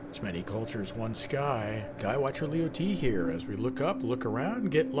It's many cultures, one sky. Skywatcher Leo T here as we look up, look around, and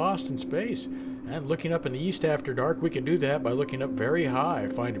get lost in space. And looking up in the east after dark, we can do that by looking up very high.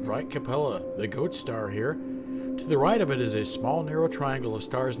 Find a bright Capella, the goat star here. To the right of it is a small narrow triangle of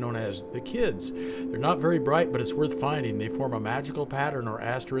stars known as the Kids. They're not very bright, but it's worth finding. They form a magical pattern or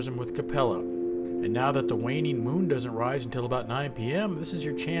asterism with Capella. And now that the waning moon doesn't rise until about 9 p.m., this is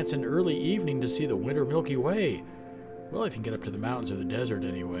your chance in early evening to see the winter Milky Way. Well, if you can get up to the mountains or the desert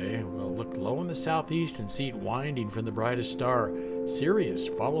anyway. Well, look low in the southeast and see it winding from the brightest star, Sirius.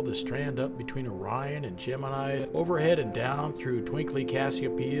 Follow the strand up between Orion and Gemini, overhead and down through twinkly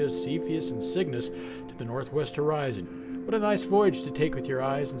Cassiopeia, Cepheus, and Cygnus to the northwest horizon. What a nice voyage to take with your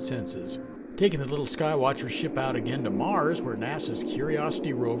eyes and senses. Taking the little Skywatcher ship out again to Mars, where NASA's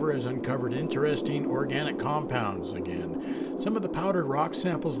Curiosity rover has uncovered interesting organic compounds again. Some of the powdered rock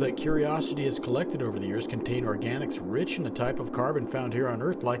samples that Curiosity has collected over the years contain organics rich in the type of carbon found here on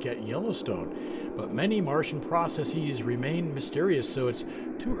Earth, like at Yellowstone. But many Martian processes remain mysterious, so it's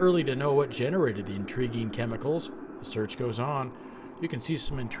too early to know what generated the intriguing chemicals. The search goes on. You can see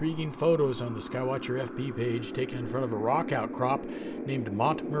some intriguing photos on the Skywatcher FB page taken in front of a rock outcrop named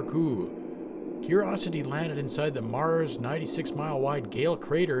Mont Mercure. Curiosity landed inside the Mars 96-mile-wide Gale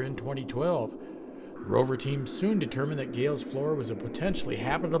crater in 2012. The rover team soon determined that Gale's floor was a potentially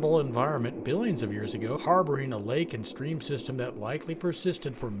habitable environment billions of years ago, harboring a lake and stream system that likely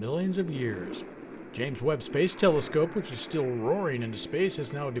persisted for millions of years. James Webb Space Telescope, which is still roaring into space,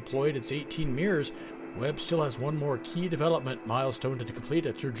 has now deployed its 18 mirrors. Webb still has one more key development milestone to complete,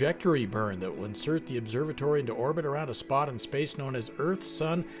 a trajectory burn that will insert the observatory into orbit around a spot in space known as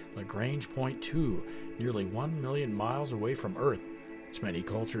Earth-Sun Lagrange Point 2, nearly 1 million miles away from Earth. It's many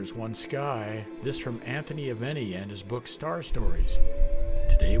cultures, one sky. This from Anthony Aveni and his book Star Stories.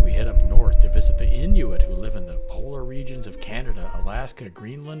 Today we head up north to visit the Inuit who live in the polar regions of Canada, Alaska,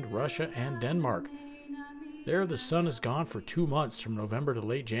 Greenland, Russia, and Denmark. There the sun is gone for 2 months, from November to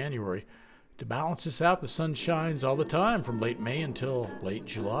late January. To balance this out, the sun shines all the time from late May until late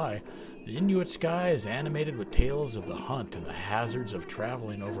July. The Inuit sky is animated with tales of the hunt and the hazards of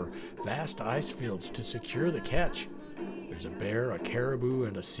traveling over vast ice fields to secure the catch. There's a bear, a caribou,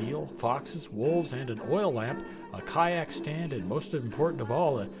 and a seal, foxes, wolves, and an oil lamp, a kayak stand, and most important of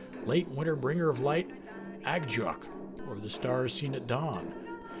all, a late winter bringer of light, Agjuk, or the stars seen at dawn.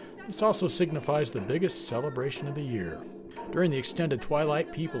 This also signifies the biggest celebration of the year. During the extended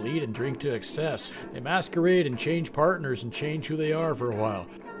twilight, people eat and drink to excess. They masquerade and change partners and change who they are for a while.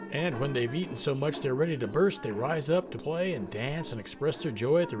 And when they've eaten so much they're ready to burst, they rise up to play and dance and express their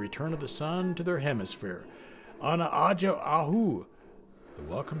joy at the return of the sun to their hemisphere. Ana Aja Ahu, the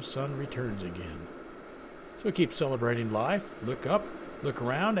welcome sun returns again. So keep celebrating life, look up, look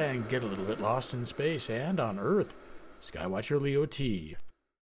around, and get a little bit lost in space and on Earth. Skywatcher Leo T.